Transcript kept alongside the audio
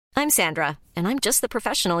I'm Sandra, and I'm just the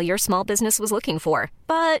professional your small business was looking for.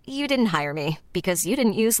 But you didn't hire me because you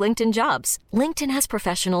didn't use LinkedIn Jobs. LinkedIn has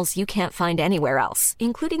professionals you can't find anywhere else,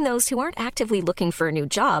 including those who aren't actively looking for a new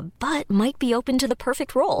job, but might be open to the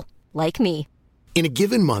perfect role, like me. In a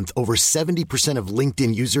given month, over 70% of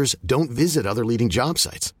LinkedIn users don't visit other leading job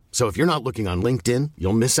sites. So if you're not looking on LinkedIn,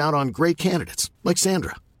 you'll miss out on great candidates like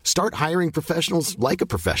Sandra. Start hiring professionals like a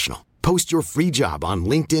professional. Post your free job on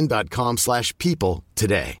linkedin.com/people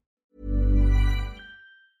today.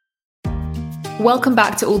 Welcome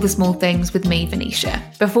back to All the Small Things with me, Venetia.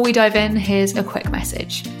 Before we dive in, here's a quick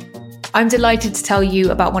message. I'm delighted to tell you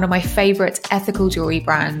about one of my favourite ethical jewellery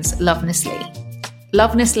brands, Loveness Lee.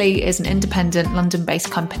 Loveness Lee is an independent London-based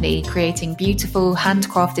company creating beautiful,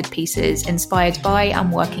 handcrafted pieces inspired by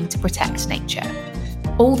and working to protect nature.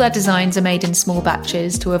 All their designs are made in small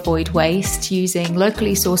batches to avoid waste, using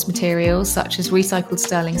locally sourced materials such as recycled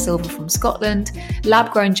sterling silver from Scotland,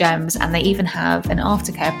 lab-grown gems, and they even have an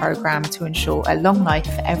aftercare programme to ensure a long life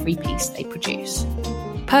for every piece they produce.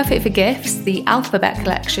 Perfect for gifts, the Alphabet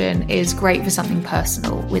collection is great for something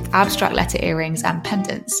personal, with abstract letter earrings and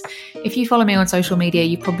pendants. If you follow me on social media,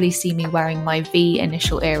 you probably see me wearing my V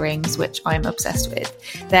initial earrings, which I'm obsessed with.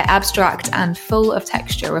 They're abstract and full of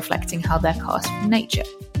texture, reflecting how they're cast from nature.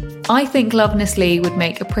 I think Loveness Lee would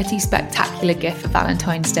make a pretty spectacular gift for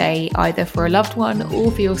Valentine's Day, either for a loved one or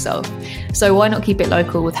for yourself. So why not keep it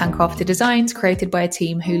local with handcrafted designs created by a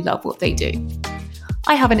team who love what they do?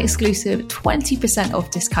 I have an exclusive 20% off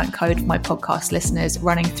discount code for my podcast listeners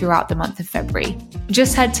running throughout the month of February.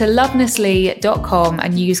 Just head to lovenesslee.com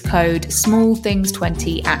and use code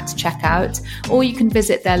SMALLTHINGS20 at checkout, or you can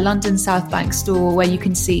visit their London South Bank store where you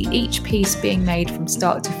can see each piece being made from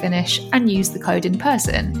start to finish and use the code in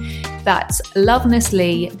person. That's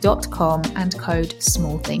lovenesslee.com and code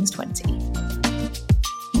SMALLTHINGS20.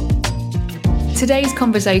 Today's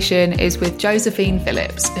conversation is with Josephine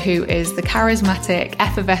Phillips, who is the charismatic,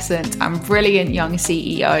 effervescent and brilliant young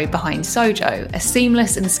CEO behind Sojo, a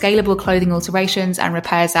seamless and scalable clothing alterations and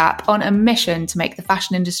repairs app on a mission to make the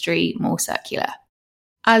fashion industry more circular.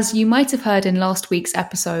 As you might have heard in last week's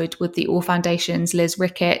episode with the All Foundation's Liz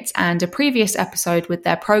Rickett and a previous episode with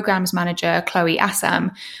their programs manager Chloe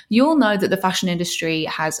Assam, you'll know that the fashion industry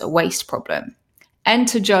has a waste problem.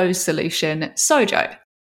 Enter Joe's solution, Sojo.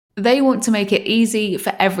 They want to make it easy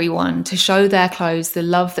for everyone to show their clothes the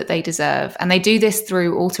love that they deserve, and they do this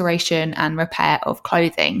through alteration and repair of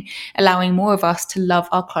clothing, allowing more of us to love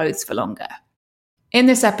our clothes for longer. In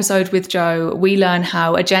this episode with Joe, we learn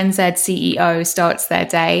how a Gen Z CEO starts their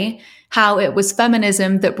day, how it was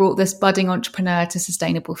feminism that brought this budding entrepreneur to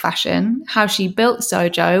sustainable fashion, how she built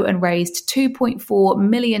Sojo and raised $2.4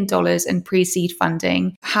 million in pre-seed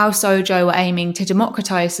funding, how Sojo are aiming to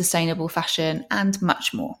democratize sustainable fashion, and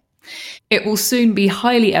much more. It will soon be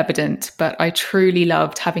highly evident, but I truly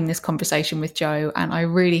loved having this conversation with Joe, and I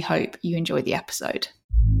really hope you enjoy the episode.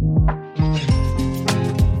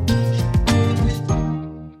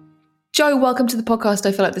 Joe, welcome to the podcast.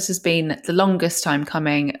 I feel like this has been the longest time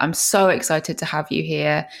coming. I'm so excited to have you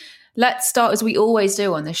here. Let's start as we always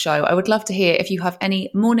do on this show. I would love to hear if you have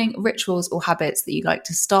any morning rituals or habits that you'd like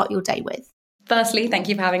to start your day with. Firstly, thank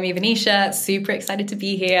you for having me, Venetia. Super excited to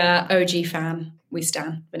be here. OG fan. We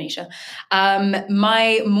stan, Venetia.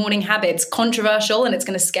 My morning habits, controversial, and it's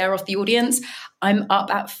going to scare off the audience. I'm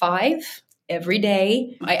up at 5 every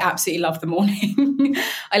day. I absolutely love the morning.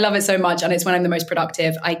 I love it so much, and it's when I'm the most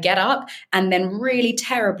productive. I get up and then really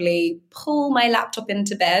terribly pull my laptop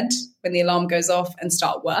into bed when the alarm goes off and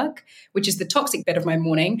start work, which is the toxic bit of my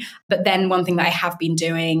morning. But then one thing that I have been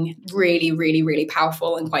doing really, really, really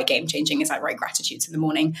powerful and quite game-changing is I write gratitudes in the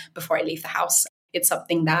morning before I leave the house. It's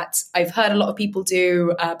something that I've heard a lot of people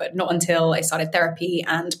do, but not until I started therapy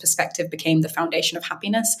and perspective became the foundation of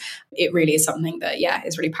happiness. It really is something that,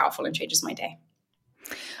 is really powerful and changes my day.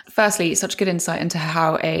 Firstly, such good insight into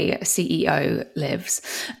how a CEO lives.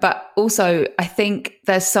 But also, I think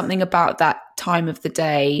there's something about that time of the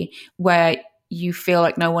day where you feel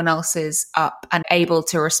like no one else is up and able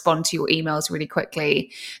to respond to your emails really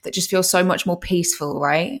quickly that just feels so much more peaceful,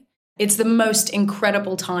 right? It's the most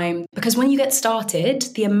incredible time because when you get started,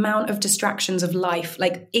 the amount of distractions of life,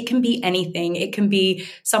 like it can be anything. It can be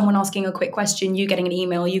someone asking a quick question, you getting an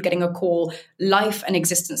email, you getting a call. Life and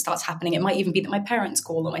existence starts happening. It might even be that my parents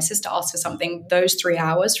call or my sister asks for something. Those 3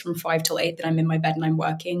 hours from 5 till 8 that I'm in my bed and I'm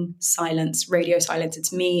working, silence, radio silence.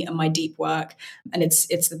 It's me and my deep work. And it's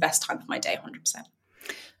the best time of my day, 100%.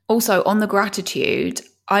 Also, on the gratitude,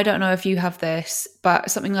 I don't know if you have this, but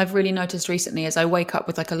something I've really noticed recently is I wake up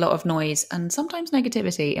with like a lot of noise and sometimes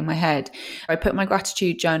negativity in my head. I put my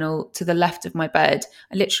gratitude journal to the left of my bed.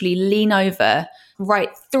 I literally lean over,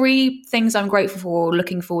 write 3 things I'm grateful for,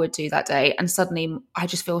 looking forward to that day. And suddenly I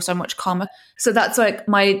just feel so much calmer. So that's like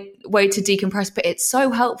my way to decompress, but it's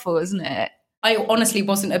so helpful, isn't it? I honestly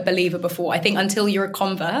wasn't a believer before. I think until you're a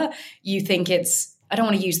convert, you think it's, I don't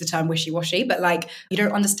want to use the term wishy-washy, but like you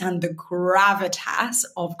don't understand the gravitas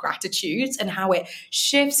of gratitude and how it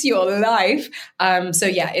shifts your life. So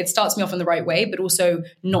yeah, it starts me off in the right way, but also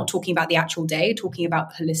not talking about the actual day, talking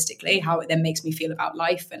about holistically how it then makes me feel about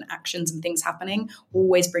life and actions and things happening.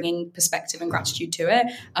 Always bringing perspective and gratitude to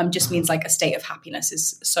it just means like a state of happiness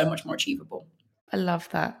is so much more achievable. I love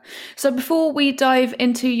that. So before we dive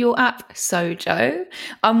into your app, Sojo,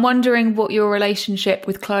 I'm wondering what your relationship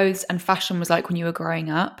with clothes and fashion was like when you were growing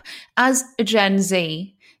up. As a Gen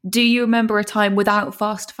Z, do you remember a time without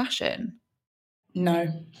fast fashion? No,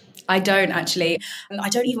 I don't actually. I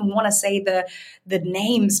don't even want to say the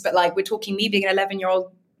names, but like we're talking me being an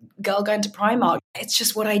 11-year-old girl going to Primark. It's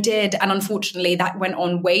just what I did. And unfortunately, that went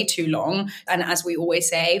on way too long. And as we always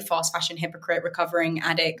say, fast fashion hypocrite, recovering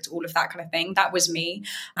addict, all of that kind of thing. That was me.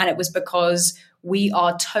 And it was because we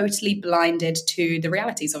are totally blinded to the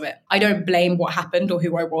realities of it. I don't blame what happened or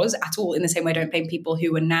who I was at all. In the same way, I don't blame people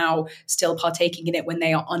who are now still partaking in it when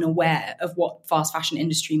they are unaware of what fast fashion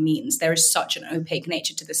industry means. There is such an opaque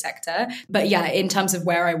nature to the sector. But yeah, in terms of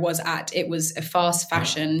where I was at, it was a fast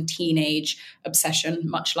fashion teenage obsession,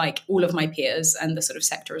 much like all of my peers and the sort of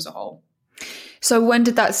sector as a whole. So when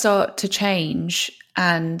did that start to change?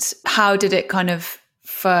 And how did it kind of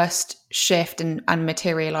first shift and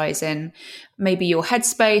materialize in maybe your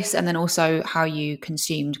headspace and then also how you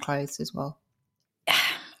consumed clothes as well?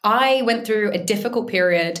 I went through a difficult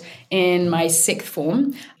period in my 6th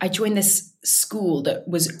form. I joined this school that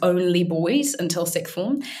was only boys until 6th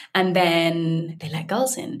form. And then they let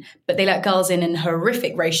girls in. But they let girls in a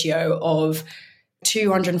horrific ratio of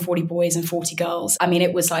 240 boys and 40 girls. I mean,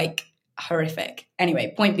 it was like horrific.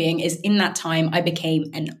 Anyway, point being is in that time, I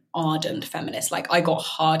became an ardent feminist. Like I got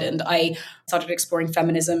hardened. I started exploring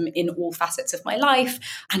feminism in all facets of my life.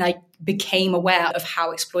 And I became aware of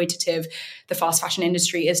how exploitative the fast fashion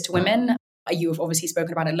industry is to women. You have obviously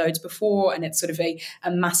spoken about it loads before, and it's sort of a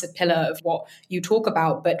massive pillar of what you talk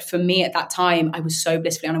about. But for me at that time, I was so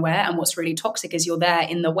blissfully unaware. And what's really toxic is you're there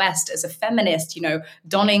in the West as a feminist, you know,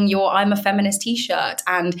 donning your I'm a feminist t-shirt.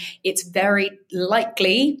 And it's very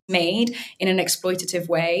likely made in an exploitative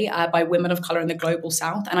way by women of color in the global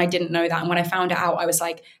South. And I didn't know that. And when I found it out, I was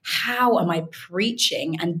like, how am I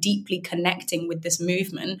preaching and deeply connecting with this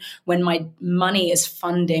movement when my money is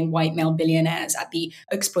funding white male billionaires at the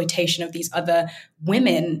exploitation of these other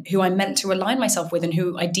women who I'm meant to align myself with and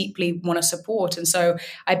who I deeply want to support? And so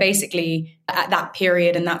I basically, at that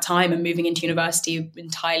period and that time and moving into university,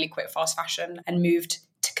 entirely quit fast fashion and moved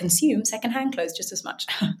to consume secondhand clothes just as much.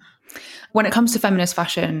 When it comes to feminist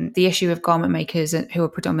fashion, the issue of garment makers who are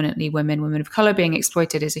predominantly women of color being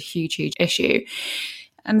exploited is a huge, huge issue.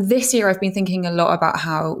 And this year I've been thinking a lot about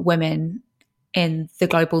how women in the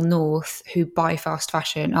global north who buy fast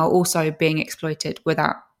fashion are also being exploited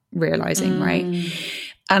without realizing, right?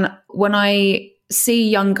 And when I see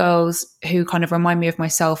young girls who kind of remind me of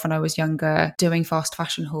myself when I was younger doing fast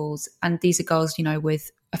fashion hauls, and these are girls, you know,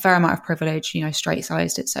 with a fair amount of privilege, you know, straight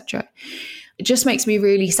sized, etc. It just makes me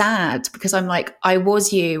really sad because I'm like, I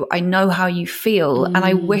was you, I know how you feel, and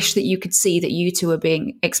I wish that you could see that you two are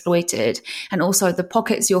being exploited. And also the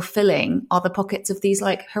pockets you're filling are the pockets of these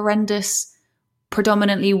like horrendous,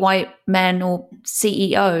 predominantly white men or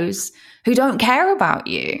CEOs who don't care about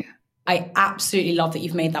you. I absolutely love that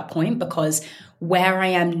you've made that point, because where I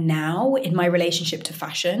am now in my relationship to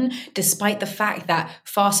fashion, despite the fact that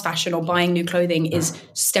fast fashion or buying new clothing is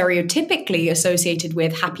stereotypically associated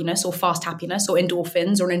with happiness or fast happiness or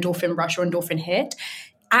endorphins or an endorphin rush or endorphin hit,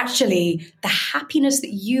 actually the happiness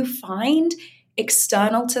that you find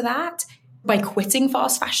external to that by quitting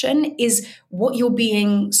fast fashion is what you're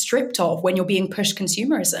being stripped of when you're being pushed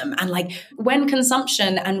consumerism. And like when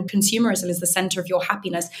consumption and consumerism is the center of your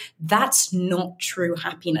happiness, that's not true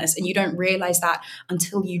happiness. And you don't realize that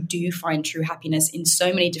until you do find true happiness in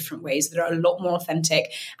so many different ways that are a lot more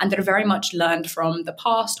authentic and that are very much learned from the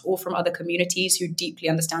past or from other communities who deeply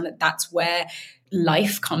understand that that's where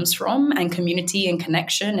life comes from and community and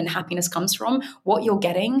connection and happiness comes from. What you're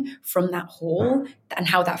getting from that haul and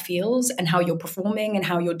how that feels and how you're performing and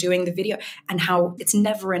how you're doing the video and how it's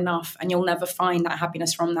never enough and you'll never find that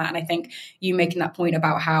happiness from that. And I think you making that point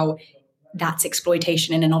about how that's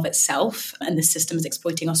exploitation in and of itself and the system is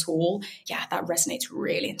exploiting us all, yeah, that resonates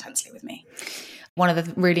really intensely with me. One of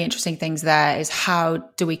the really interesting things there is how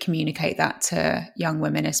do we communicate that to young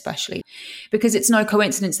women, especially? Because it's no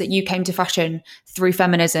coincidence that you came to fashion through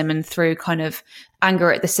feminism and through kind of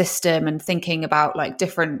anger at the system and thinking about like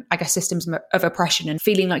different, I guess, systems of oppression and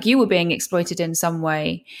feeling like you were being exploited in some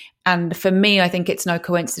way. And for me, I think it's no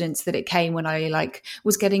coincidence that it came when I like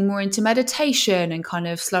was getting more into meditation and kind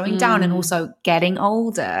of slowing down and also getting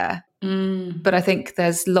older. But I think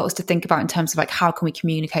there's lots to think about in terms of like how can we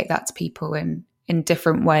communicate that to people in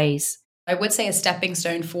different ways. I would say a stepping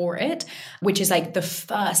stone for it, which is like the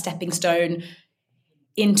first stepping stone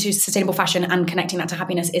into sustainable fashion and connecting that to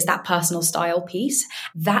happiness, is that personal style piece.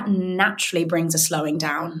 That naturally brings a slowing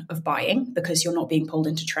down of buying because you're not being pulled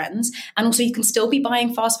into trends. And also you can still be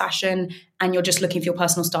buying fast fashion and you're just looking for your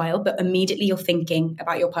personal style, but immediately you're thinking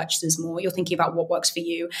about your purchases more. You're thinking about what works for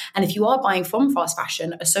you. And if you are buying from fast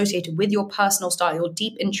fashion associated with your personal style, your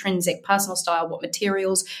deep intrinsic personal style, what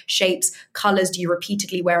materials, shapes, colors do you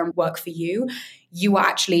repeatedly wear and work for you, you are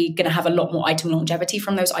actually going to have a lot more item longevity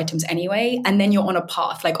from those items anyway. And then you're on a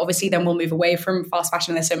path. Like obviously then we'll move away from fast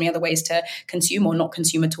fashion. There's so many other ways to consume or not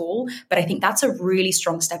consume at all. But I think that's a really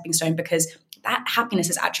strong stepping stone because that happiness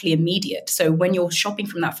is actually immediate. So when you're shopping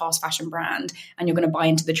from that fast fashion brand and you're going to buy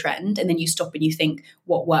into the trend and then you stop and you think,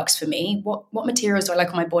 what works for me? What materials do I like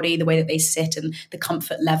on my body, the way that they sit and the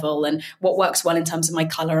comfort level and what works well in terms of my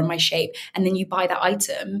color and my shape? And then you buy that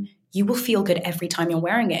item, you will feel good every time you're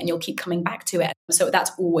wearing it and you'll keep coming back to it. So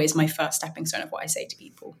that's always my first stepping stone of what I say to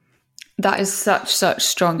people. That is such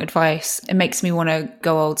strong advice. It makes me want to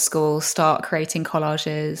go old school, start creating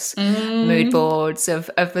collages, mood boards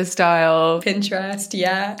of the style. Pinterest,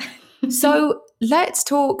 yeah. So let's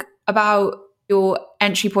talk about your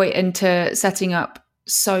entry point into setting up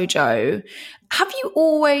Sojo. Have you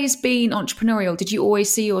always been entrepreneurial? Did you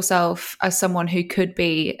always see yourself as someone who could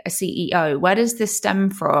be a CEO? Where does this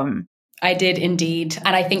stem from? I did indeed.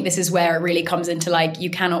 And I think this is where it really comes into like,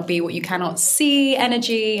 you cannot be what you cannot see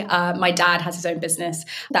energy. My dad has his own business.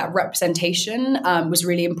 That representation was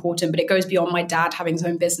really important, but it goes beyond my dad having his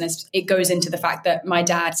own business. It goes into the fact that my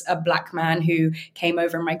dad's a Black man who came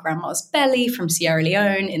over in my grandma's belly from Sierra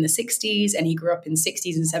Leone in the 60s. And he grew up in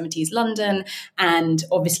 60s and 70s London. And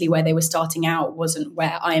obviously where they were starting out wasn't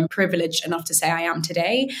where I am privileged enough to say I am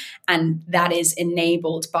today. And that is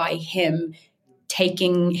enabled by him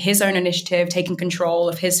taking his own initiative, taking control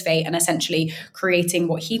of his fate and essentially creating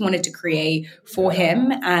what he wanted to create for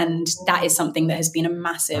him. And that is something that has been a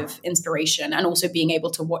massive inspiration, and also being able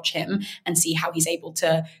to watch him and see how he's able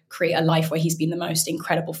to create a life where he's been the most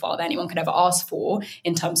incredible father anyone could ever ask for,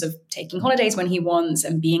 in terms of taking holidays when he wants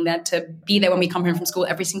and being there to be there when we come home from school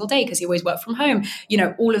every single day because he always worked from home. You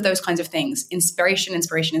know, all of those kinds of things. Inspiration.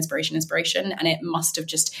 And it must have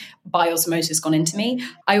just by osmosis gone into me.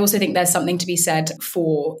 I also think there's something to be said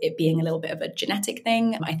for it being a little bit of a genetic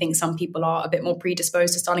thing. I think some people are a bit more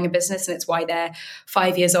predisposed to starting a business, and it's why they're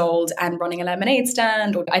 5 years old and running a lemonade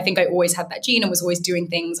stand. Or I think I always had that gene and was always doing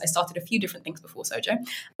things. I started a few different things before Sojo,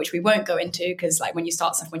 which we won't go into because like when you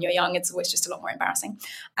start stuff when you're young, it's always just a lot more embarrassing.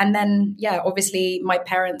 And then, yeah, obviously my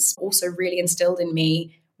parents also really instilled in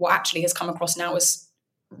me what actually has come across now as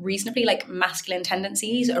reasonably like masculine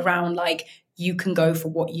tendencies around like, you can go for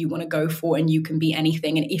what you want to go for and you can be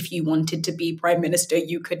anything. And if you wanted to be prime minister,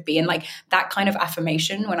 you could be. And like that kind of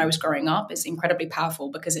affirmation when I was growing up is incredibly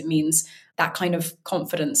powerful because it means that kind of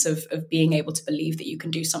confidence of being able to believe that you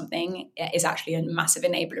can do something is actually a massive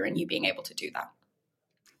enabler in you being able to do that.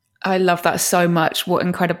 I love that so much. What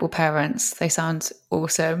incredible parents. They sound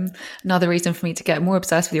awesome. Another reason for me to get more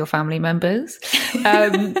obsessed with your family members.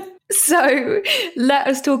 So let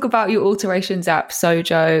us talk about your alterations app,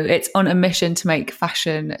 Sojo. It's on a mission to make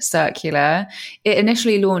fashion circular. It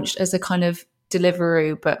initially launched as a kind of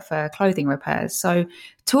Deliveroo, but for clothing repairs. So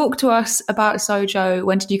talk to us about Sojo.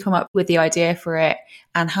 When did you come up with the idea for it?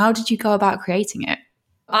 And how did you go about creating it?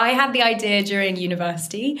 I had the idea during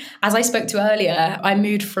university. As I spoke to earlier, I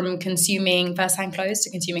moved from consuming first-hand clothes to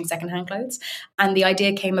consuming second-hand clothes. And the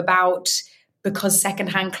idea came about because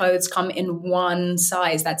secondhand clothes come in one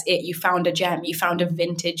size. That's it. You found a gem. You found a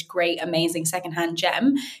vintage, great, amazing secondhand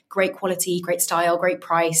gem. Great quality, great style, great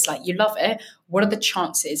price. Like you love it. What are the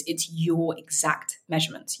chances it's your exact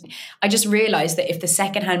measurements? I just realized that if the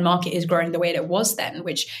secondhand market is growing the way it was then,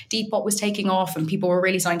 which Depop was taking off and people were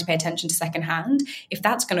really starting to pay attention to secondhand, if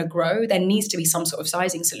that's going to grow, there needs to be some sort of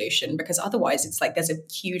sizing solution because otherwise it's like there's a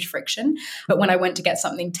huge friction. But when I went to get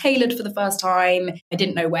something tailored for the first time, I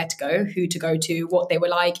didn't know where to go, who to go to, what they were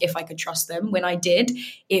like, if I could trust them. When I did,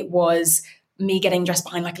 it was me getting dressed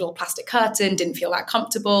behind like a little plastic curtain didn't feel that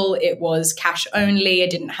comfortable. It was cash only. I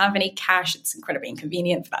didn't have any cash. It's incredibly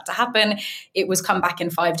inconvenient for that to happen. It was come back in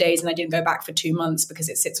 5 days and I didn't go back for 2 months because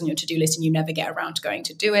it sits on your to-do list and you never get around to going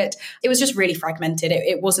to do it. It was just really fragmented.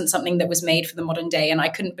 It wasn't something that was made for the modern day. And I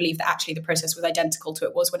couldn't believe that actually the process was identical to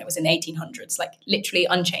it was when it was in the 1800s, like literally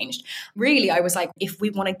unchanged. Really, I was like, if we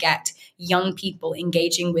want to get young people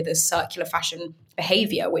engaging with a circular fashion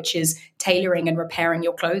behavior, which is tailoring and repairing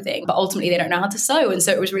your clothing, but ultimately they don't know how to sew. And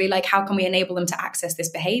so it was really like, how can we enable them to access this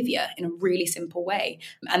behavior in a really simple way?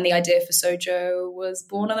 And the idea for Sojo was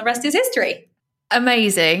born, and the rest is history.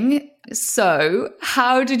 Amazing. So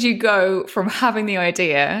how did you go from having the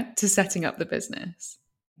idea to setting up the business?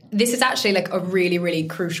 This is actually like a really, really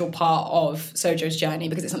crucial part of Sojo's journey,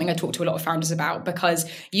 because it's something I talk to a lot of founders about,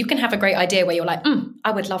 because you can have a great idea where you're like,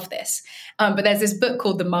 I would love this. But there's this book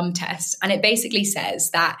called The Mum Test. And it basically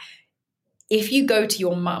says that if you go to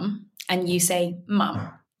your mum and you say,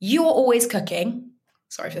 Mum, you're always cooking.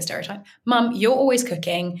 Sorry for the stereotype. Mum, you're always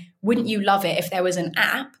cooking. Wouldn't you love it if there was an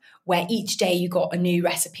app where each day you got a new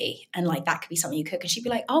recipe and like that could be something you cook? And she'd be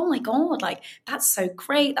like, oh my God, like that's so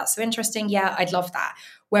great. That's so interesting. Yeah, I'd love that.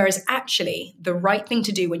 Whereas actually the right thing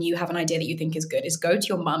to do when you have an idea that you think is good is go to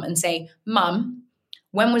your mum and say, Mum,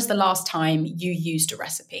 when was the last time you used a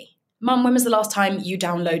recipe? Mum, when was the last time you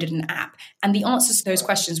downloaded an app? And the answers to those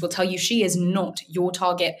questions will tell you she is not your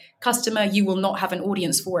target customer. You will not have an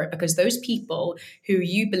audience for it, because those people who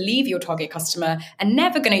you believe your target customer are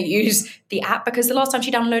never going to use the app, because the last time she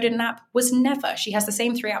downloaded an app was never. She has the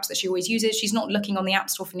same 3 apps that she always uses. She's not looking on the App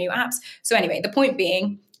Store for new apps. So anyway, the point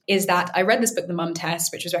being is that I read this book, The Mum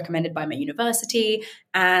Test, which was recommended by my university,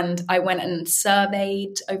 and I went and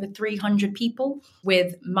surveyed over 300 people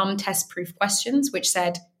with mum test proof questions, which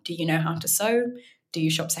said, do you know how to sew? Do you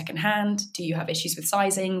shop secondhand? Do you have issues with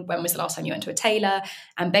sizing? When was the last time you went to a tailor?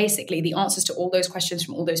 And basically the answers to all those questions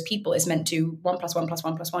from all those people is meant to 1 + 1 +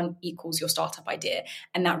 1 + 1 equals your startup idea.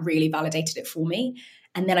 And that really validated it for me.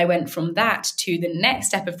 And then I went from that to the next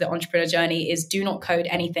step of the entrepreneur journey is do not code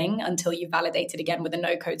anything until you validate it again with a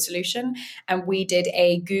no-code solution. And we did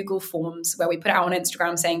a Google Forms where we put it out on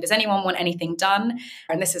Instagram saying, does anyone want anything done?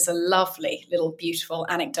 And this is a lovely little beautiful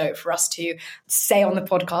anecdote for us to say on the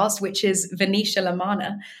podcast, which is Venetia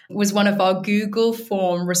Lamana was one of our Google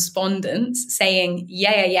Form respondents saying,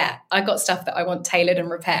 yeah, I got stuff that I want tailored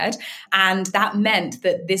and repaired. And that meant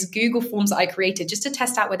that this Google Forms that I created just to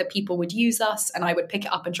test out whether people would use us, and I would pick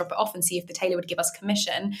it up and drop it off and see if the tailor would give us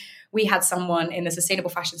commission. We had someone in the sustainable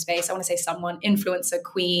fashion space, I want to say someone, influencer,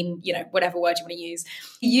 queen, whatever word you want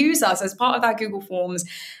to use us as part of that Google Forms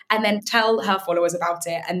and then tell her followers about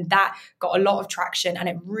it. And that got a lot of traction, and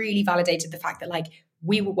it really validated the fact that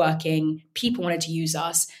we were working, people wanted to use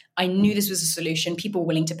us. I knew this was a solution. People were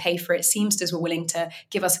willing to pay for it. Seamsters were willing to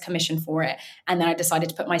give us a commission for it. And then I decided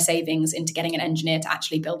to put my savings into getting an engineer to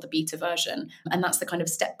actually build the beta version. And that's the kind of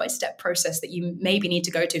step-by-step process that you maybe need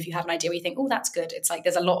to go to if you have an idea where you think, oh, that's good. It's like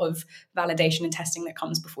there's a lot of validation and testing that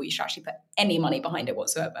comes before you should actually put any money behind it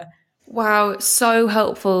whatsoever. Wow, so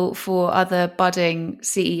helpful for other budding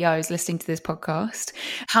CEOs listening to this podcast.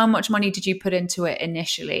 How much money did you put into it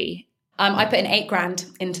initially? I put in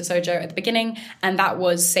 $8,000 into Sojo at the beginning, and that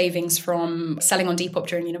was savings from selling on Depop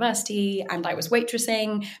during university, and I was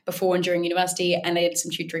waitressing before and during university, and I did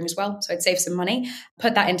some tutoring as well, so I'd save some money.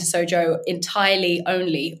 Put that into Sojo entirely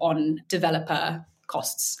only on developer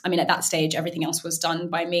costs. I mean, at that stage, everything else was done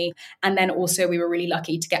by me. And then also we were really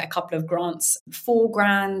lucky to get a couple of grants,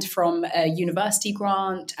 $4,000 from a university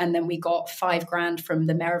grant. And then we got $5,000 from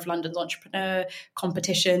the Mayor of London's entrepreneur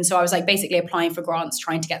competition. So I was basically applying for grants,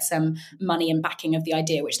 trying to get some money and backing of the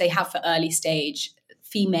idea, which they have for early stage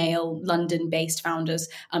female London-based founders.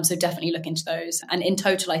 So definitely look into those. And in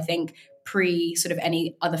total, I think pre sort of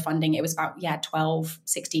any other funding, it was about, 12,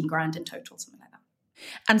 16 grand in total, something like that.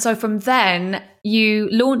 And so from then you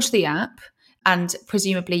launched the app and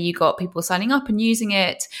presumably you got people signing up and using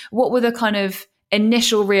it. What were the kind of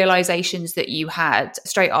initial realizations that you had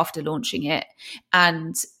straight after launching it?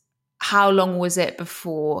 And how long was it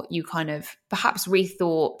before you kind of perhaps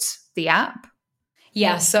rethought the app?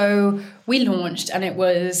 Yeah, so we launched and it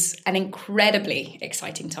was an incredibly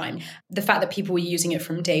exciting time. The fact that people were using it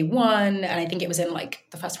from day one, and I think it was in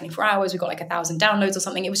the first 24 hours, we got 1,000 downloads or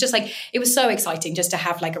something. It was just it was so exciting just to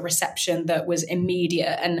have a reception that was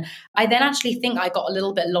immediate. And I then actually think I got a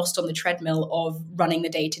little bit lost on the treadmill of running the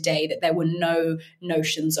day to day, that there were no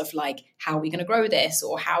notions of how are we going to grow this,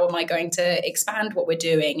 or how am I going to expand what we're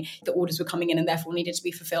doing? The orders were coming in and therefore needed to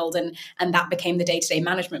be fulfilled. And that became the day-to-day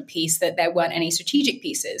management piece, that there weren't any strategic strategic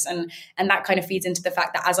pieces. And that kind of feeds into the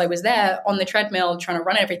fact that as I was there on the treadmill trying to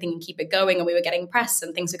run everything and keep it going, and we were getting press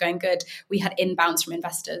and things were going good, we had inbounds from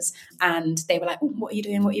investors and they were like, oh, what are you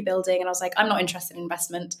doing? What are you building? And I was like, I'm not interested in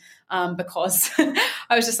investment because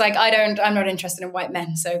I was just like, I'm not interested in white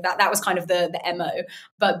men. So that was kind of the MO.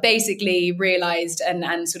 But basically realized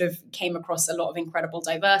and sort of came across a lot of incredible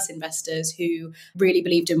diverse investors who really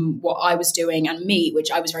believed in what I was doing and me,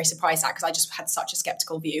 which I was very surprised at because I just had such a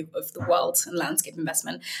skeptical view of the world and landscape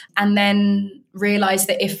investment. And then realized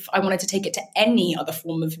that if I wanted to take it to any other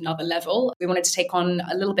form of another level, we wanted to take on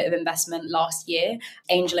a little bit of investment last year,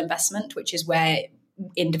 angel investment, which is where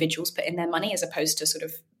individuals put in their money as opposed to sort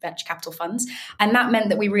of venture capital funds. And that meant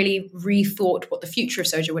that we really rethought what the future of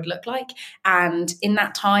Sojo would look like. And in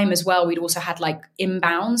that time as well, we'd also had like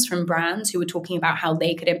inbounds from brands who were talking about how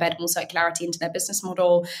they could embed more circularity into their business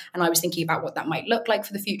model. And I was thinking about what that might look like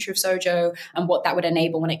for the future of Sojo and what that would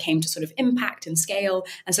enable when it came to sort of impact and scale.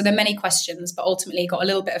 And so there are many questions, but ultimately got a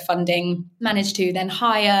little bit of funding, managed to then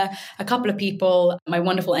hire a couple of people. My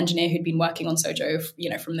wonderful engineer who'd been working on Sojo,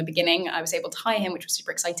 from the beginning, I was able to hire him, which was super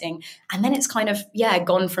exciting. And then it's kind of,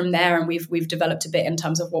 gone from there, and we've developed a bit in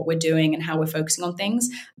terms of what we're doing and how we're focusing on things.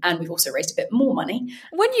 And we've also raised a bit more money.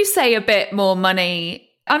 When you say a bit more money,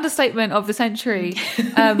 understatement of the century,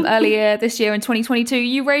 earlier this year in 2022,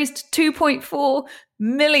 you raised $2.4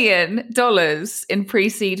 million in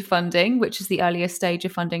pre-seed funding, which is the earliest stage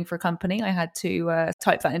of funding for a company. I had to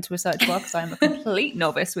type that into a search bar because I'm a complete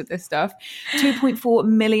novice with this stuff. $2.4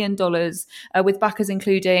 million with backers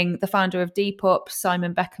including the founder of Depop,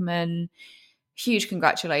 Simon Beckerman. Huge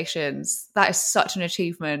congratulations. That is such an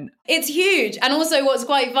achievement. It's huge. And also what's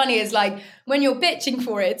quite funny is like when you're pitching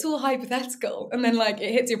for it, it's all hypothetical. And then like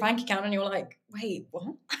it hits your bank account and you're like, wait,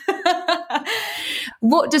 what?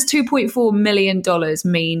 What does $2.4 million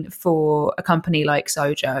mean for a company like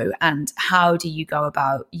Sojo? And how do you go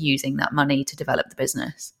about using that money to develop the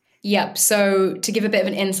business? Yep. So to give a bit of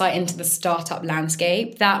an insight into the startup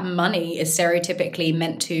landscape, that money is stereotypically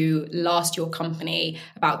meant to last your company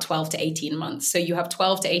about 12 to 18 months. So you have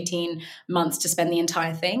 12 to 18 months to spend the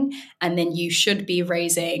entire thing. And then you should be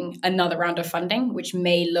raising another round of funding, which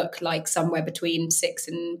may look like somewhere between 6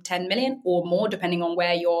 and 10 million or more, depending on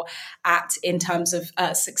where you're at in terms of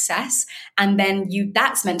success. And then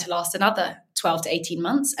that's meant to last another 12 to 18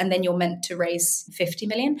 months. And then you're meant to raise 50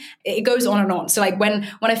 million. It goes on and on. So like when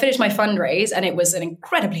I finished my fundraise, and it was an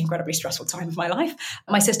incredibly, incredibly stressful time of my life,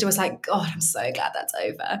 my sister was like, God, I'm so glad that's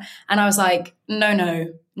over. And I was like,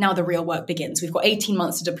 no, now the real work begins. We've got 18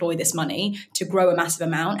 months to deploy this money to grow a massive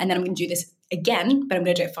amount. And then I'm going to do this again, but I'm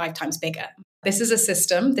going to do it 5 times bigger. This is a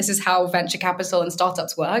system. This is how venture capital and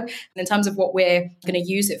startups work. And in terms of what we're going to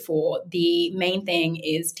use it for, the main thing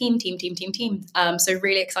is team. So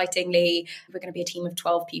really excitingly, we're going to be a team of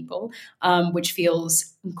 12 people, which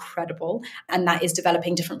feels incredible. And that is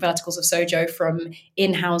developing different verticals of Sojo, from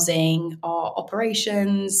in-housing our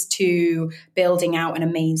operations to building out an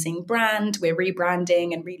amazing brand. We're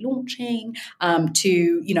rebranding and relaunching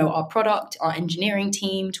to, our product, our engineering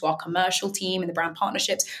team, to our commercial team and the brand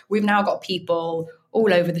partnerships. We've now got people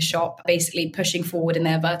all over the shop, basically pushing forward in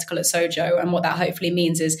their vertical at Sojo. And what that hopefully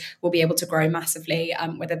means is we'll be able to grow massively,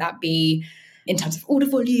 whether that be in terms of order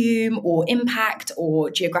volume or impact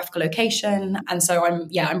or geographical location. And so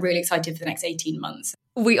I'm really excited for the next 18 months.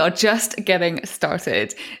 We are just getting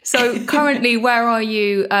started. So currently, where are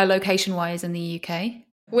you location-wise in the UK?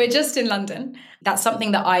 We're just in London. That's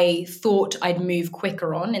something that I thought I'd move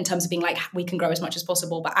quicker on in terms of being like, we can grow as much as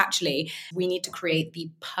possible. But actually, we need to create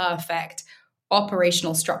the perfect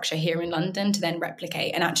operational structure here in London to then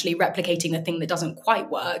replicate. And actually replicating the thing that doesn't quite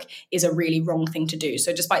work is a really wrong thing to do.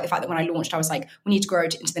 So despite the fact that when I launched, I was like, we need to grow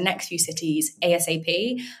into the next few cities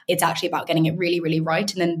ASAP, it's actually about getting it really, really right.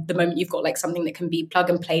 And then the moment you've got like something that can be plug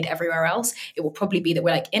and played everywhere else, it will probably be that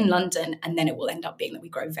we're like in London, and then it will end up being that we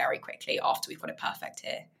grow very quickly after we've got it perfect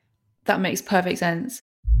here. That makes perfect sense.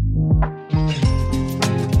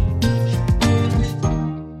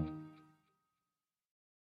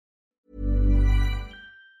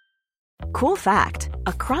 Cool fact,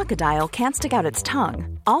 a crocodile can't stick out its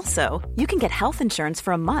tongue. Also, you can get health insurance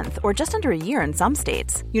for a month or just under a year in some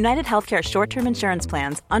states. United Healthcare short-term insurance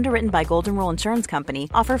plans, underwritten by Golden Rule Insurance Company,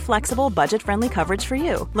 offer flexible, budget-friendly coverage for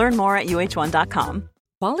you. Learn more at uh1.com.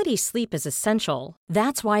 Quality sleep is essential.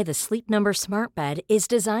 That's why the Sleep Number Smart Bed is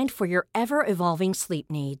designed for your ever-evolving sleep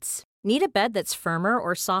needs. Need a bed that's firmer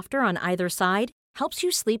or softer on either side? Helps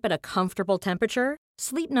you sleep at a comfortable temperature?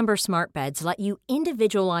 Sleep Number Smart Beds let you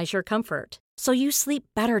individualize your comfort, so you sleep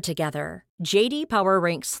better together. J.D. Power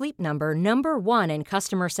ranks Sleep Number number 1 in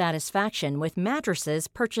customer satisfaction with mattresses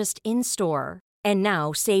purchased in-store. And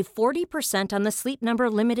now save 40% on the Sleep Number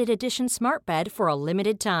Limited Edition Smart Bed for a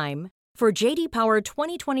limited time. For JD Power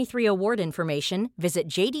 2023 award information, visit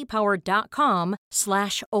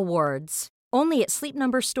jdpower.com/awards. Only at Sleep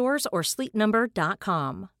Number stores or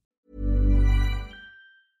sleepnumber.com.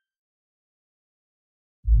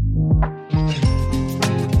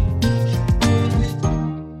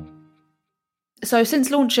 So since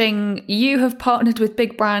launching, you have partnered with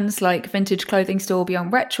big brands like vintage clothing store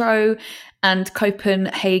Beyond Retro and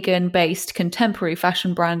Copenhagen-based contemporary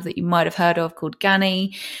fashion brand that you might have heard of called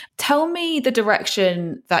Ganni. Tell me the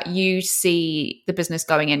direction that you see the business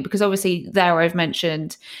going in, because obviously there I've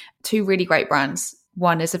mentioned two really great brands.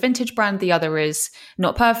 One is a vintage brand, the other is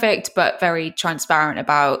not perfect, but very transparent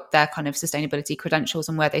about their kind of sustainability credentials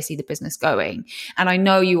and where they see the business going. And I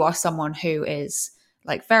know you are someone who is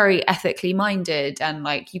like very ethically minded and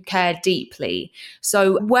like you care deeply.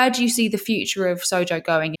 So where do you see the future of Sojo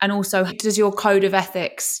going? And also, does your code of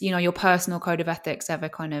ethics, your personal code of ethics ever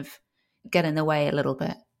kind of get in the way a little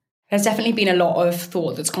bit? There's definitely been a lot of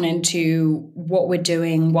thought that's gone into what we're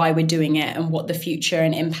doing, why we're doing it, and what the future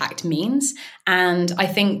and impact means. And I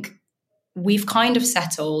think we've kind of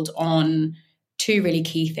settled on two really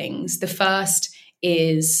key things. The first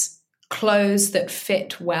is clothes that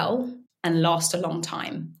fit well and last a long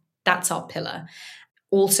time. That's our pillar.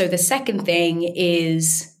 Also, the second thing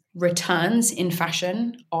is returns in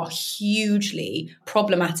fashion are hugely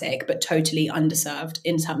problematic, but totally underserved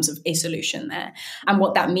in terms of a solution there. And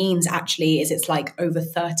what that means actually is it's like over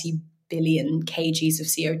 30 billion kgs of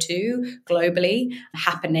CO2 globally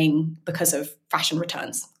happening because of fashion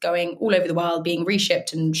returns going all over the world, being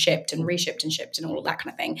reshipped and shipped and reshipped and shipped and all of that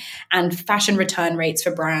kind of thing. And fashion return rates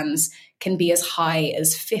for brands can be as high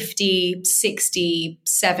as 50, 60,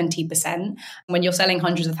 70%. When you're selling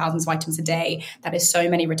hundreds of thousands of items a day, that is so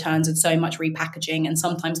many returns and so much repackaging. And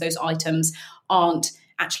sometimes those items aren't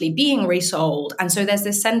actually being resold. And so there's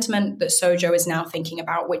this sentiment that Sojo is now thinking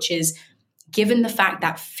about, which is, given the fact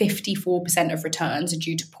that 54% of returns are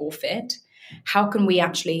due to poor fit, how can we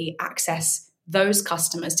actually access those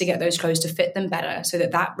customers to get those clothes to fit them better so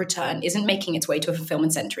that that return isn't making its way to a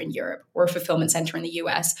fulfillment center in Europe or a fulfillment center in the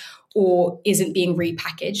US or isn't being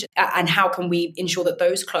repackaged? And how can we ensure that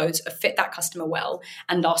those clothes fit that customer well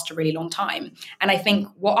and last a really long time? And I think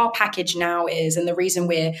what our package now is, and the reason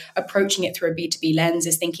we're approaching it through a B2B lens,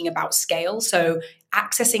 is thinking about scale. So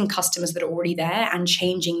accessing customers that are already there and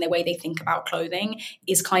changing the way they think about clothing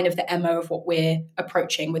is kind of the MO of what we're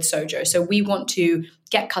approaching with Sojo. So we want to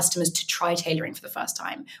get customers to try tailoring for the first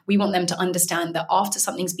time. We want them to understand that after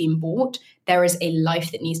something's been bought, there is a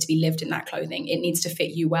life that needs to be lived in that clothing. It needs to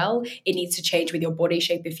fit you well. It needs to change with your body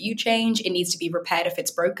shape if you change. It needs to be repaired if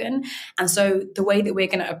it's broken. And so the way that we're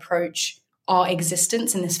going to approach our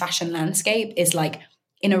existence in this fashion landscape is like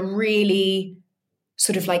in a really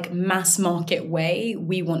sort of like mass market way.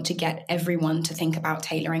 We want to get everyone to think about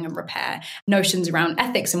tailoring and repair. Notions around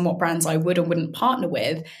ethics and what brands I would or wouldn't partner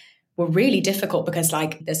with were really difficult because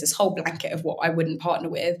like there's this whole blanket of what I wouldn't partner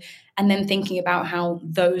with. And then thinking about how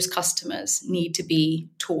those customers need to be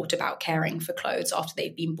taught about caring for clothes after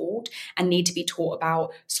they've been bought and need to be taught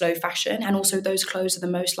about slow fashion. And also those clothes are the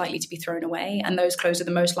most likely to be thrown away and those clothes are the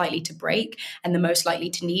most likely to break and the most likely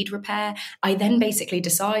to need repair. I then basically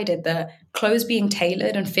decided that clothes being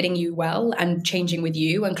tailored and fitting you well and changing with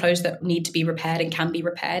you, and clothes that need to be repaired and can be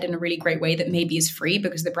repaired in a really great way that maybe is free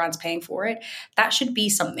because the brand's paying for it, that should be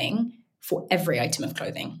something for every item of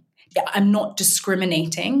clothing. I'm not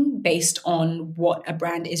discriminating based on what a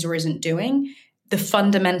brand is or isn't doing. The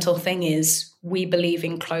fundamental thing is we believe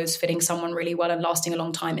in clothes fitting someone really well and lasting a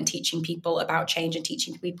long time and teaching people about change and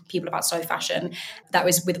teaching people about slow fashion. That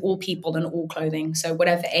was with all people and all clothing. So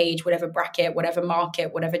whatever age, whatever bracket, whatever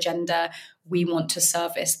market, whatever gender, we want to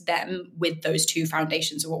service them with those two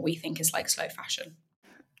foundations of what we think is like slow fashion.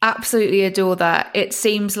 Absolutely adore that. It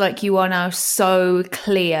seems like you are now so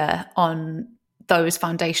clear on those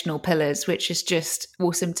foundational pillars, which is just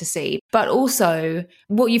awesome to see. But also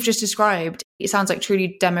what you've just described, it sounds like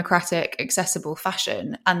truly democratic, accessible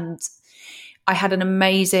fashion. And I had an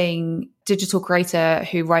amazing digital creator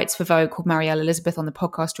who writes for Vogue called Marielle Elizabeth on the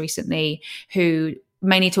podcast recently, who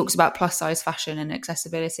mainly talks about plus size fashion and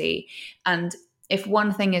accessibility. And if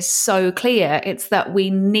one thing is so clear, it's that we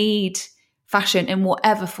need fashion in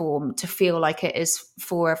whatever form to feel like it is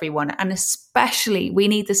for everyone. And especially we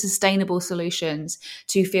need the sustainable solutions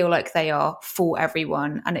to feel like they are for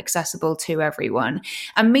everyone and accessible to everyone.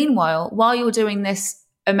 And meanwhile, while you're doing this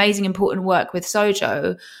amazing, important work with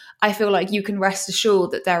Sojo, I feel like you can rest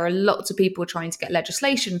assured that there are lots of people trying to get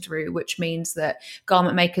legislation through, which means that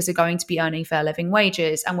garment makers are going to be earning fair living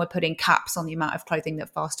wages, and we're putting caps on the amount of clothing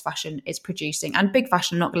that fast fashion is producing, and big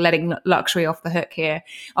fashion, not letting luxury off the hook here,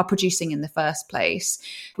 are producing in the first place.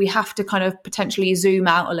 We have to kind of potentially zoom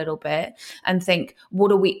out a little bit and think,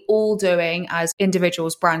 what are we all doing as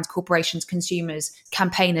individuals, brands, corporations, consumers,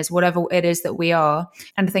 campaigners, whatever it is that we are,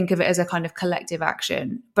 and think of it as a kind of collective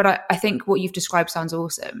action. But I think what you've described sounds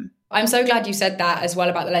awesome. I'm so glad you said that as well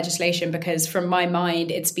about the legislation, because from my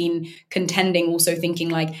mind, it's been contending, also thinking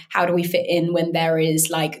like, how do we fit in when there is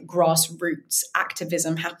like grassroots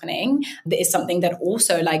activism happening? That is something that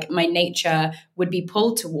also like my nature would be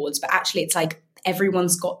pulled towards. But actually, it's like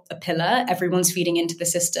everyone's got a pillar, everyone's feeding into the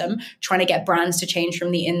system, trying to get brands to change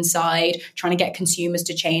from the inside, trying to get consumers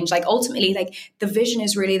to change. Like ultimately, like the vision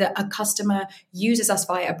is really that a customer uses us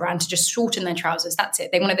via a brand to just shorten their trousers. That's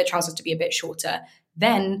it. They wanted their trousers to be a bit shorter.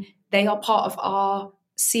 Then they are part of our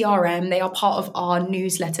CRM, they are part of our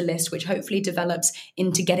newsletter list, which hopefully develops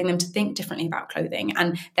into getting them to think differently about clothing.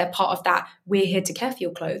 And they're part of that, we're here to care for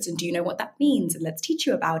your clothes. And do you know what that means? And let's teach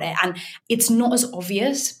you about it. And it's not as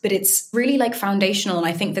obvious, but it's really like foundational. And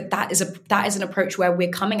I think that is an approach where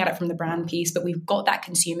we're coming at it from the brand piece, but we've got that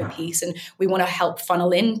consumer piece, and we want to help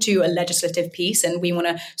funnel into a legislative piece. And we want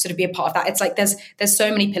to sort of be a part of that. It's like there's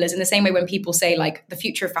so many pillars. In the same way when people say like the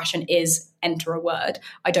future of fashion is enter a word,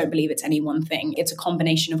 I don't believe it's any one thing. It's a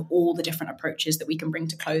combination of all the different approaches that we can bring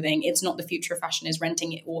to clothing. It's not the future of fashion is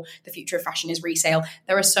renting it or the future of fashion is resale.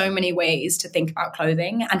 There are so many ways to think about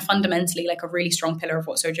clothing. And fundamentally, like a really strong pillar of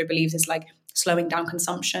what Sojo believes is like slowing down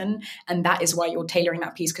consumption. And that is why you're tailoring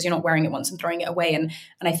that piece, because you're not wearing it once and throwing it away. And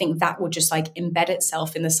I think that will just like embed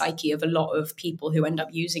itself in the psyche of a lot of people who end up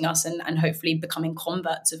using us and hopefully becoming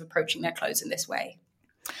converts of approaching their clothes in this way.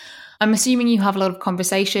 I'm assuming you have a lot of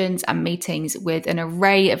conversations and meetings with an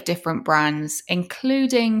array of different brands,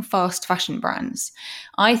 including fast fashion brands.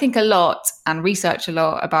 I think a lot and research a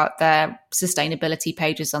lot about their sustainability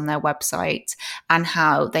pages on their website and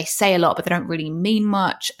how they say a lot, but they don't really mean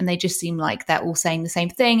much. And they just seem like they're all saying the same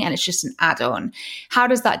thing and it's just an add-on. How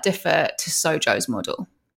does that differ to Sojo's model?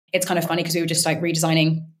 It's kind of funny because we were just like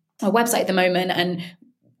redesigning our website at the moment, and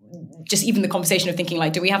just even the conversation of thinking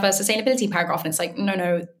like, do we have a sustainability paragraph? And it's like,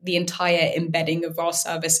 no, the entire embedding of our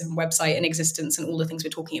service and website and existence and all the things we're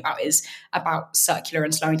talking about is about circular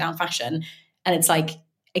and slowing down fashion. And it's like,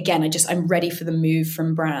 again, I'm ready for the move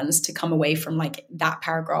from brands to come away from like that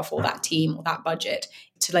paragraph or that team or that budget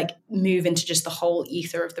to like move into just the whole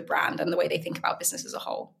ether of the brand and the way they think about business as a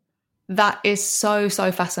whole. That is so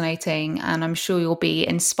fascinating. And I'm sure you'll be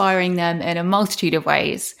inspiring them in a multitude of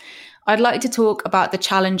ways. I'd like to talk about the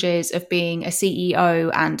challenges of being a CEO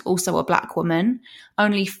and also a Black woman.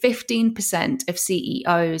 Only 15% of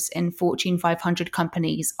CEOs in Fortune 500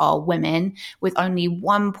 companies are women, with only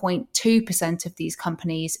 1.2% of these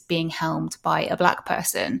companies being helmed by a Black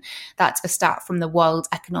person. That's a stat from the World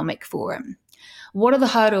Economic Forum. What are the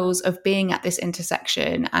hurdles of being at this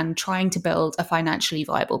intersection and trying to build a financially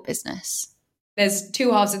viable business? There's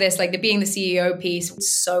two halves of this, like the being the CEO piece. It's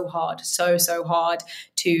so hard, so hard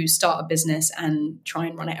to start a business and try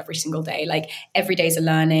and run it every single day. Like every day is a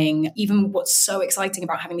learning. Even what's so exciting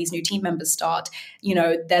about having these new team members start,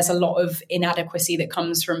 there's a lot of inadequacy that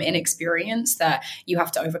comes from inexperience that you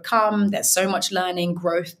have to overcome. There's so much learning.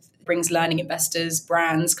 Growth brings learning, investors,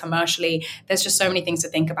 brands, commercially. There's just so many things to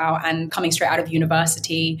think about. And coming straight out of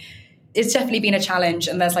university, it's definitely been a challenge,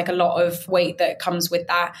 and there's like a lot of weight that comes with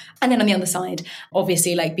that. And then on the other side,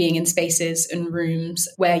 obviously like being in spaces and rooms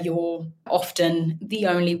where you're often the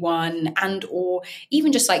only one, and or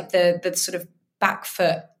even just like the sort of back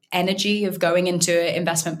foot energy of going into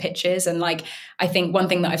investment pitches. And like, I think one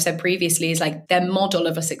thing that I've said previously is like their model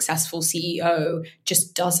of a successful CEO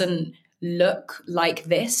just doesn't look like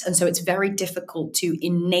this. And so it's very difficult to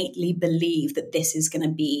innately believe that this is going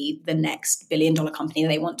to be the next billion-dollar company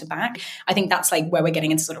they want to back. I think that's like where we're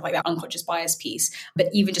getting into sort of like that unconscious bias piece. But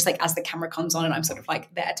even just like as the camera comes on and I'm sort of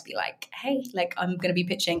like there to be like, hey, like I'm going to be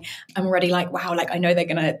pitching, I'm already like, wow, like I know they're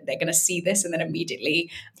going to see this and then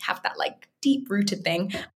immediately have that like deep rooted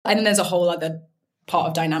thing. And then there's a whole other part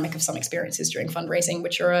of dynamic of some experiences during fundraising,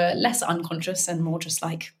 which are less unconscious and more just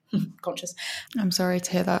like conscious. I'm sorry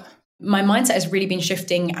to hear that. My mindset has really been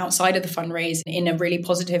shifting outside of the fundraise in a really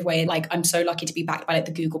positive way. Like I'm so lucky to be backed by like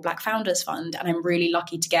the Google Black Founders Fund. And I'm really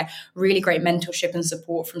lucky to get really great mentorship and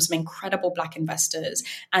support from some incredible Black investors.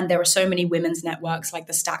 And there are so many women's networks like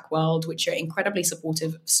the Stack World, which are incredibly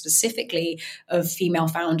supportive specifically of female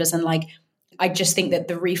founders. And like I just think that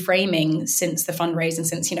the reframing since the fundraise and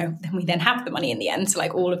since, then we then have the money in the end, so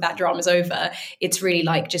like all of that drama's over, it's really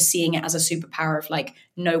like just seeing it as a superpower of like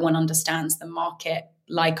no one understands the market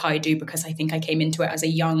like I do, because I think I came into it as a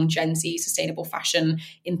young Gen Z sustainable fashion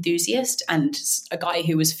enthusiast, and a guy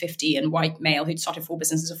who was 50 and white male who'd started 4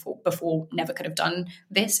 businesses before never could have done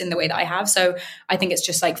this in the way that I have. So I think it's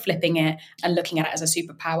just like flipping it and looking at it as a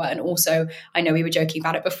superpower. And also, I know we were joking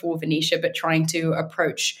about it before, Venetia, but trying to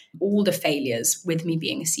approach all the failures with me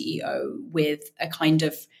being a CEO with a kind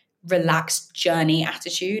of relaxed journey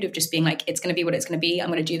attitude of just being like, it's going to be what it's going to be. I'm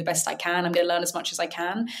going to do the best I can. I'm going to learn as much as I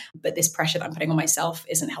can. But this pressure that I'm putting on myself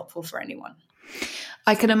isn't helpful for anyone.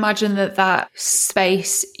 I can imagine that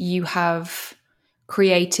space you have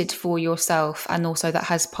created for yourself, and also that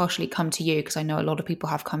has partially come to you, because I know a lot of people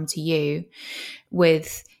have come to you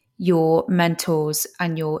with your mentors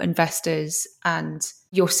and your investors and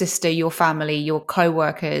your sister, your family, your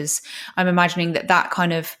co-workers. I'm imagining that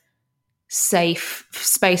kind of safe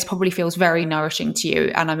space probably feels very nourishing to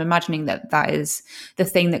you. And I'm imagining that is the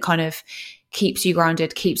thing that kind of keeps you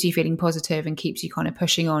grounded, keeps you feeling positive, and keeps you kind of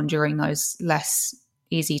pushing on during those less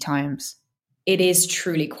easy times. It is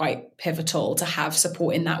truly quite pivotal to have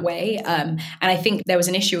support in that way. And I think there was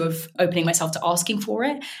an issue of opening myself to asking for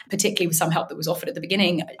it, particularly with some help that was offered at the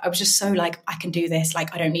beginning. I was just so like, I can do this.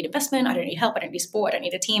 Like, I don't need investment. I don't need help. I don't need support. I don't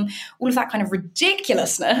need a team. All of that kind of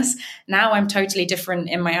ridiculousness. Now I'm totally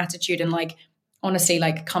different in my attitude, and like, honestly,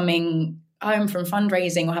 like coming home from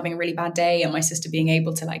fundraising or having a really bad day and my sister being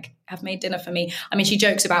able to like have made dinner for me. I mean, she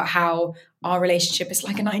jokes about how our relationship is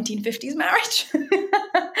like a 1950s marriage.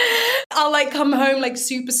 I'll like come home like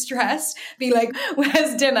super stressed, be like,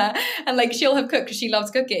 where's dinner? And like she'll have cooked because she loves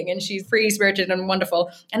cooking and she's free-spirited and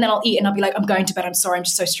wonderful. And then I'll eat and I'll be like, I'm going to bed. I'm sorry. I'm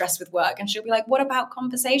just so stressed with work. And she'll be like, what about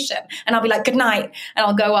conversation? And I'll be like, good night. And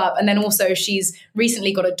I'll go up. And then also she's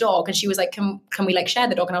recently got a dog and she was like, can we like share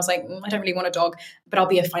the dog? And I was like, I don't really want a dog, but I'll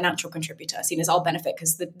be a financial contributor, as soon as I'll benefit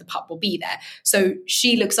because the pup will be there. So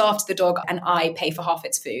she looks after the dog and I pay for half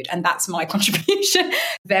its food. And that's my contribution.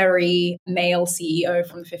 Very male CEO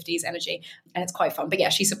from the 50s energy. And it's quite fun. But yeah,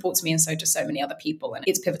 she supports me and so does so many other people. And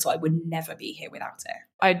it's pivotal. I would never be here without it.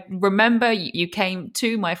 I remember you came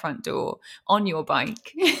to my front door on your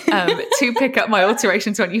bike to pick up my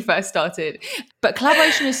alterations when you first started. But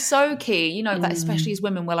collaboration is so key, you know, that especially as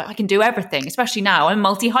women, we're like, I can do everything. Especially now, I'm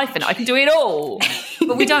multi-hyphen. I can do it all.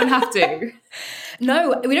 But we don't have to.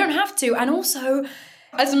 No, we don't have to. And also,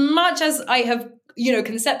 as much as I have,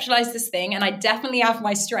 conceptualized this thing, and I definitely have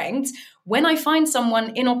my strengths, when I find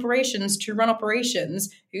someone in operations to run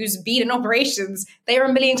operations who's been in operations, they are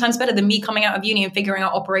a million times better than me coming out of uni and figuring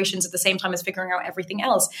out operations at the same time as figuring out everything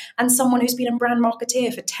else. And someone who's been a brand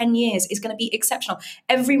marketeer for 10 years is going to be exceptional.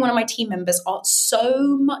 Every one of my team members are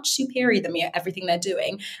so much superior than me at everything they're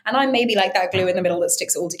doing. And I'm maybe like that glue in the middle that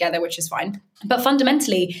sticks it all together, which is fine. But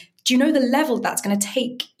fundamentally, do you know the level that's going to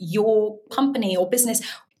take your company or business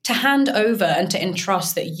to hand over and to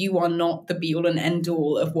entrust that you are not the be all and end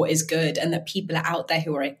all of what is good, and that people are out there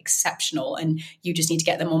who are exceptional and you just need to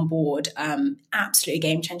get them on board? Absolutely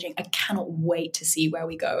game changing. I cannot wait to see where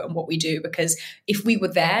we go and what we do, because if we were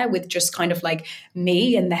there with just kind of like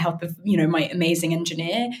me and the help of, my amazing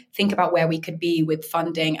engineer, think about where we could be with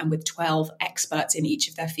funding and with 12 experts in each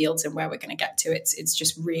of their fields and where we're going to get to. It's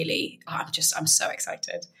just really, I'm so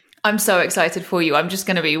excited. I'm so excited for you. I'm just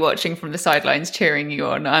going to be watching from the sidelines, cheering you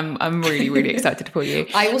on. I'm really, really excited for you.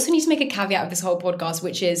 I also need to make a caveat of this whole podcast,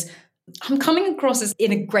 which is I'm coming across as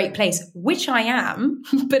in a great place, which I am,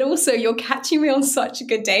 but also you're catching me on such a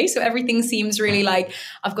good day. So everything seems really like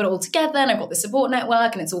I've got it all together and I've got the support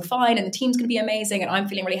network and it's all fine and the team's going to be amazing and I'm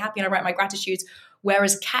feeling really happy and I write my gratitudes.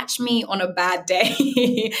 Whereas catch me on a bad day,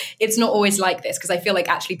 it's not always like this, because I feel like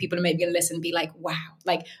actually people are maybe going to listen and be like, wow,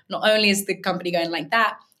 like not only is the company going like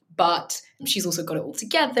that, but she's also got it all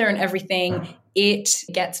together and everything. It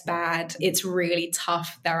gets bad. It's really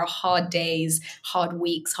tough. There are hard days, hard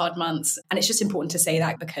weeks, hard months. And it's just important to say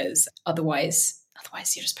that, because otherwise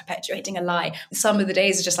you're just perpetuating a lie. Some of the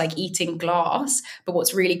days are just like eating glass. But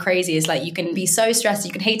what's really crazy is like you can be so stressed,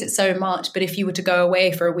 you can hate it so much. But if you were to go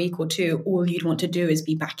away for a week or two, all you'd want to do is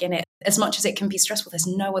be back in it. As much as it can be stressful, there's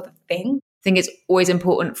no other thing. I think it's always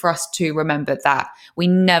important for us to remember that we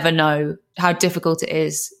never know how difficult it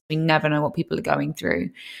is. We never know what people are going through.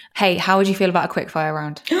 Hey, how would you feel about a quickfire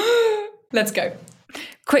round? Let's go.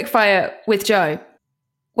 Quickfire with Joe.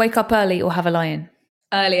 Wake up early or have a lie-in?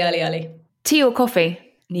 Early. Tea or coffee?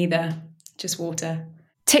 Neither. Just water.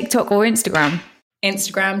 TikTok or Instagram?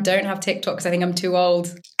 Instagram. Don't have TikTok because I think I'm too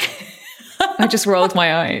old. I just rolled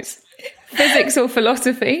my eyes. Physics or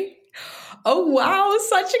philosophy? Oh, wow.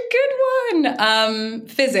 Such a good one.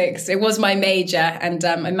 Physics. It was my major, and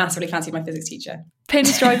I massively fancied my physics teacher.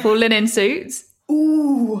 Pinstripe or linen suits?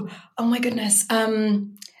 Ooh. Oh, my goodness.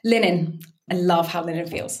 Linen. I love how linen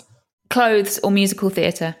feels. Clothes or musical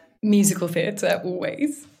theatre? Musical theatre,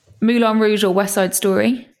 always. Moulin Rouge or West Side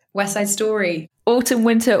Story? West Side Story. Autumn,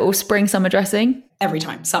 winter or spring, summer dressing? Every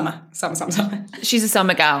time. Summer. She's a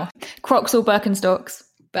summer gal. Crocs or Birkenstocks?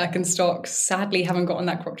 Birkenstocks. Sadly, haven't got on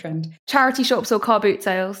that croc trend. Charity shops or car boot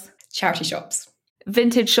sales? Charity shops.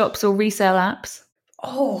 Vintage shops or resale apps?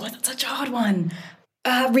 Oh, that's such a hard one.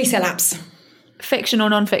 Resale apps. Fiction or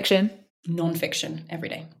non-fiction? Non-fiction, every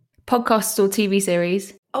day. Podcasts or TV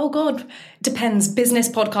series? Oh, God. Depends. Business,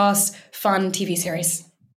 podcast, fun, TV series.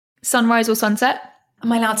 Sunrise or sunset?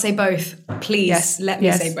 Am I allowed to say both? Please, let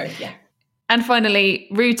me say both, yeah. And finally,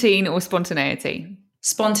 routine or spontaneity?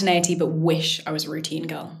 Spontaneity, but wish I was a routine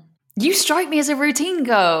girl. You strike me as a routine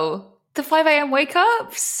girl. The 5 a.m.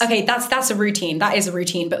 wake-ups? Okay, that's a routine. That is a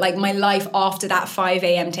routine. But like my life after that 5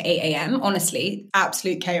 a.m. to 8 a.m., honestly,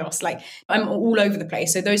 absolute chaos. Like I'm all over the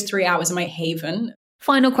place. So those 3 hours are my haven.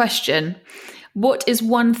 Final question. What is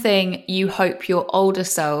one thing you hope your older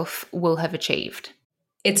self will have achieved?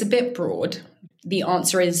 It's a bit broad. The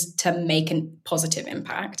answer is to make a positive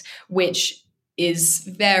impact, which is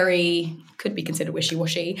could be considered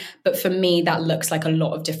wishy-washy. But for me, that looks like a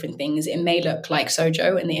lot of different things. It may look like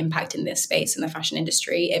Sojo and the impact in this space in the fashion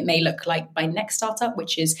industry. It may look like my next startup,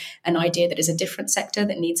 which is an idea that is a different sector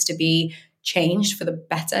that needs to be changed for the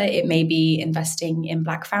better. It may be investing in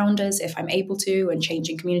Black founders if I'm able to, and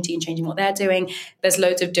changing community and changing what they're doing. There's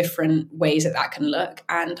loads of different ways that can look.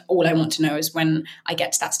 And all I want to know is when I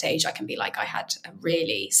get to that stage, I can be like, I had a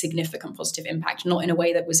really significant positive impact, not in a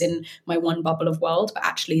way that was in my one bubble of world, but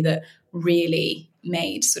actually that really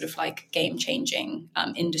made sort of like game-changing,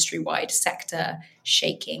 industry-wide,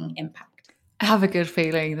 sector-shaking impact. I have a good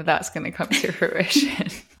feeling that that's going to come to fruition.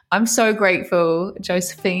 I'm so grateful,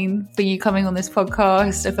 Josephine, for you coming on this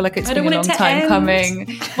podcast. I feel like it's been a long time coming.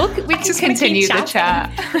 We can continue the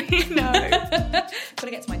chat.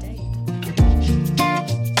 Gotta get to my day.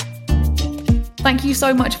 Thank you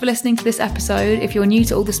so much for listening to this episode. If you're new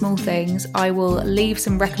to All the Small Things, I will leave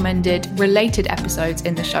some recommended related episodes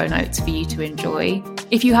in the show notes for you to enjoy.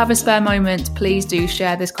 If you have a spare moment, please do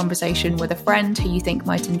share this conversation with a friend who you think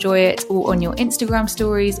might enjoy it, or on your Instagram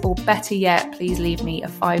stories, or better yet, please leave me a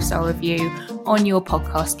 5-star review on your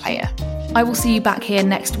podcast player. I will see you back here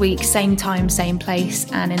next week, same time, same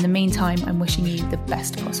place. And in the meantime, I'm wishing you the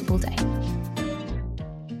best possible day.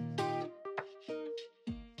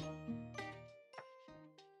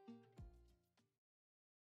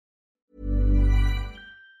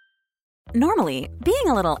 Normally, being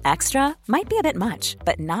a little extra might be a bit much,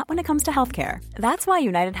 but not when it comes to healthcare. That's why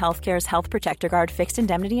United Healthcare's Health Protector Guard fixed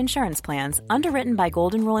indemnity insurance plans, underwritten by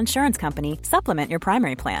Golden Rule Insurance Company, supplement your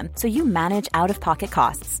primary plan so you manage out-of-pocket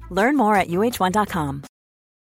costs. Learn more at UH1.com.